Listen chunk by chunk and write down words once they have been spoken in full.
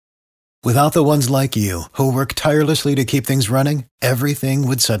Without the ones like you, who work tirelessly to keep things running, everything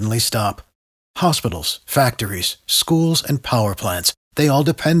would suddenly stop. Hospitals, factories, schools, and power plants, they all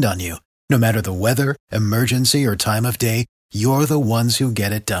depend on you. No matter the weather, emergency, or time of day, you're the ones who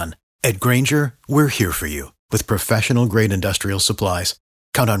get it done. At Grainger, we're here for you with professional-grade industrial supplies.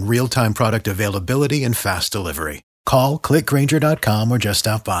 Count on real-time product availability and fast delivery. Call, clickgrainger.com, or just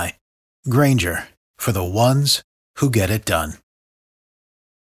stop by. Grainger, for the ones who get it done.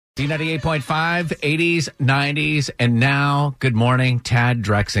 D98.5, 80s, 90s, and now, good morning, Tad,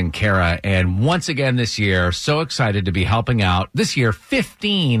 Drex, and Kara. And once again this year, so excited to be helping out. This year,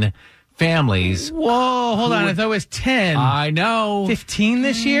 15 families. Whoa, hold on. I thought it was 10. I know. 15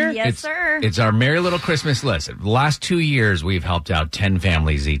 this year? Yes, sir. It's our Merry Little Christmas list. The last 2 years, we've helped out 10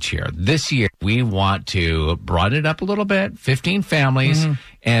 families each year. This year, we want to broaden it up a little bit, 15 families.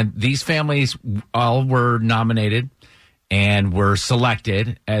 And these families all were nominated and were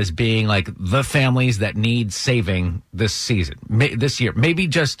selected as being like the families that need saving this season, this year. Maybe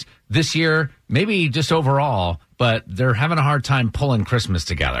just this year, maybe just overall, but they're having a hard time pulling Christmas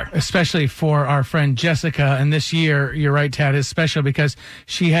together. Especially for our friend Jessica. And this year, you're right, Tad, is special because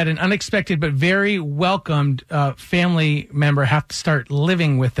she had an unexpected but very welcomed family member have to start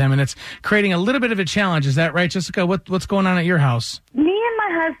living with them. And it's creating a little bit of a challenge. Is that right, Jessica? What's going on at your house? Me and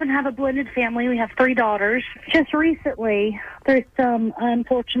my husband have a blended family. We have 3 daughters. Just recently, there's some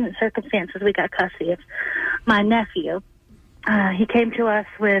unfortunate circumstances. We got custody of my nephew. He came to us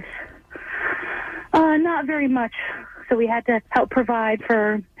with not very much, so we had to help provide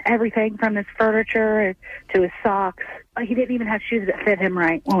for everything from his furniture to his socks. He didn't even have shoes that fit him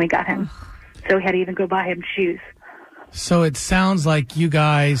right when we got him, so we had to even go buy him shoes. So it sounds like you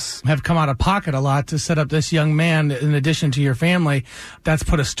guys have come out of pocket a lot to set up this young man in addition to your family. That's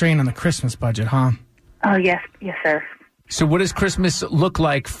put a strain on the Christmas budget, huh? Oh, yes, sir. So what does Christmas look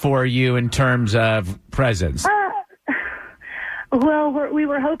like for you in terms of presents? Well, we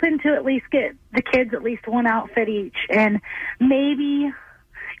were hoping to at least get the kids at least one outfit each, and maybe,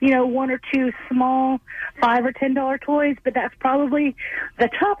 1 or 2 small $5 or $10 toys, but that's probably the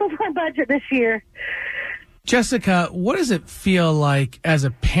top of our budget this year. Jessica, what does it feel like as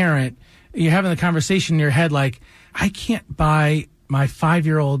a parent? You're having the conversation in your head like, I can't buy my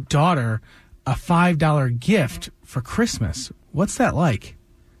 5-year-old daughter a $5 gift for Christmas. What's that like?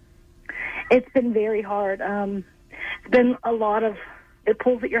 It's been very hard. It's been a lot of, it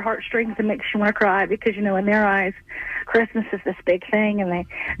pulls at your heartstrings and makes you want to cry because, in their eyes, Christmas is this big thing, and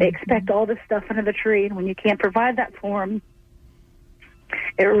they expect all this stuff under the tree, and when you can't provide that for them,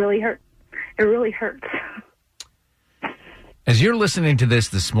 it really hurts. It really hurts. As you're listening to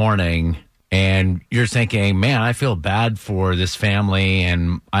this morning and you're thinking, man, I feel bad for this family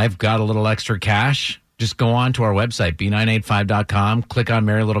and I've got a little extra cash, just go on to our website, b985.com, click on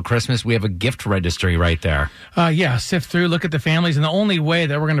Merry Little Christmas. We have a gift registry right there. Sift through, look at the families, and the only way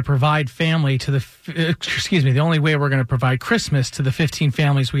that we're going to provide the only way we're going to provide Christmas to the 15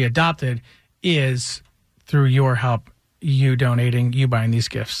 families we adopted is through your help, you donating, you buying these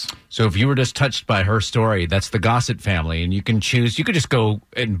gifts. So if you were just touched by her story, that's the Gossett family, and you can choose. You could just go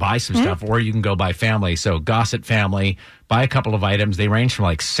and buy some stuff, or you can go by family. So Gossett family, buy a couple of items. They range from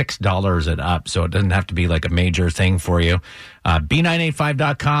like $6 and up, so it doesn't have to be like a major thing for you.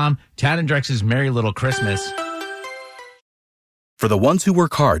 B985.com, Tad and Drex's Merry Little Christmas. For the ones who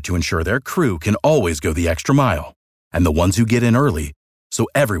work hard to ensure their crew can always go the extra mile, and the ones who get in early so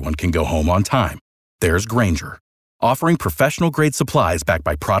everyone can go home on time, there's Grainger, offering professional-grade supplies backed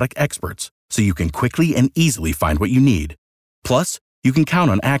by product experts so you can quickly and easily find what you need. Plus, you can count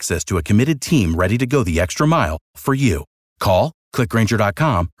on access to a committed team ready to go the extra mile for you. Call, click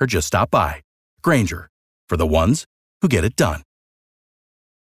Grainger.com, or just stop by. Grainger, for the ones who get it done.